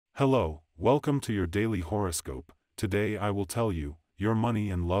Hello, welcome to your daily horoscope. Today I will tell you your money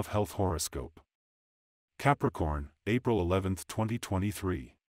and love health horoscope. Capricorn, April 11th,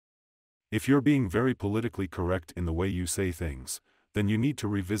 2023. If you're being very politically correct in the way you say things, then you need to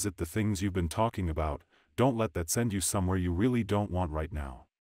revisit the things you've been talking about. Don't let that send you somewhere you really don't want right now.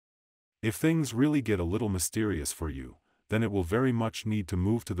 If things really get a little mysterious for you, then it will very much need to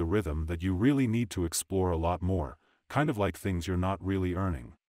move to the rhythm that you really need to explore a lot more, kind of like things you're not really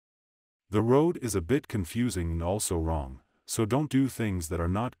earning. The road is a bit confusing and also wrong, so don't do things that are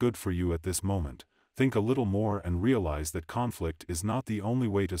not good for you at this moment. Think a little more and realize that conflict is not the only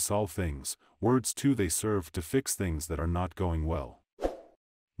way to solve things. Words too, they serve to fix things that are not going well.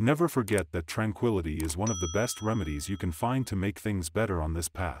 Never forget that tranquility is one of the best remedies you can find to make things better on this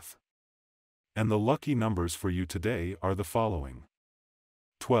path. And the lucky numbers for you today are the following: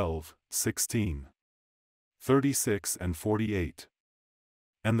 12, 16, 36 and 48.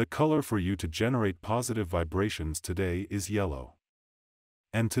 And the color for you to generate positive vibrations today is yellow.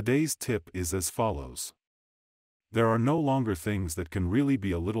 And today's tip is as follows. There are no longer things that can really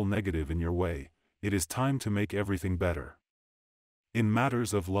be a little negative in your way. It is time to make everything better. In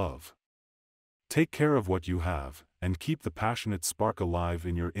matters of love, take care of what you have, and keep the passionate spark alive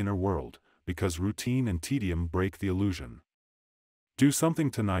in your inner world, because routine and tedium break the illusion. Do something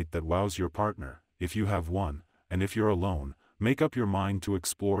tonight that wows your partner, if you have one, and if you're alone, make up your mind to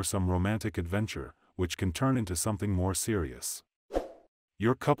explore some romantic adventure, which can turn into something more serious.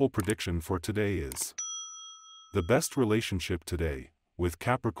 Your couple prediction for today is: the best relationship today, with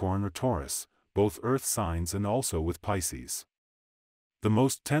Capricorn or Taurus, both earth signs, and also with Pisces. The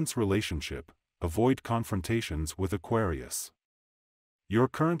most tense relationship, avoid confrontations with Aquarius. Your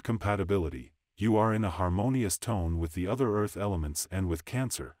current compatibility, you are in a harmonious tone with the other earth elements and with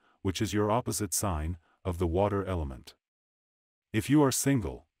Cancer, which is your opposite sign, of the water element. If you are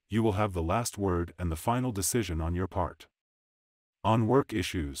single, you will have the last word and the final decision on your part. On work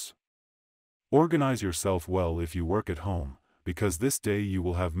issues, organize yourself well if you work at home, because this day you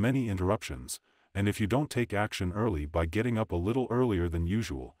will have many interruptions, and if you don't take action early by getting up a little earlier than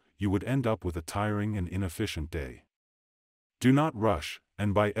usual, you would end up with a tiring and inefficient day. Do not rush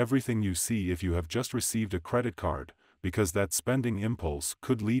and buy everything you see if you have just received a credit card, because that spending impulse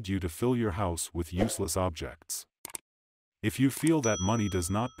could lead you to fill your house with useless objects. If you feel that money does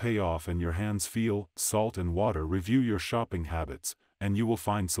not pay off and your hands feel salt and water, review your shopping habits, and you will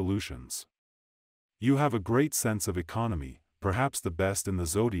find solutions. You have a great sense of economy, perhaps the best in the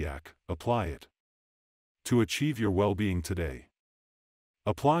zodiac. Apply it to achieve your well-being today.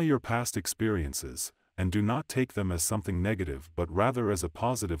 Apply your past experiences, and do not take them as something negative but rather as a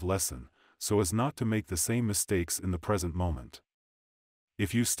positive lesson, so as not to make the same mistakes in the present moment.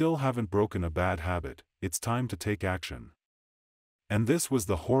 If you still haven't broken a bad habit, it's time to take action. And this was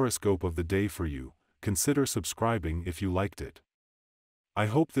the horoscope of the day for you. Consider subscribing if you liked it. I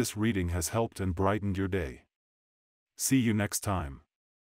hope this reading has helped and brightened your day. See you next time.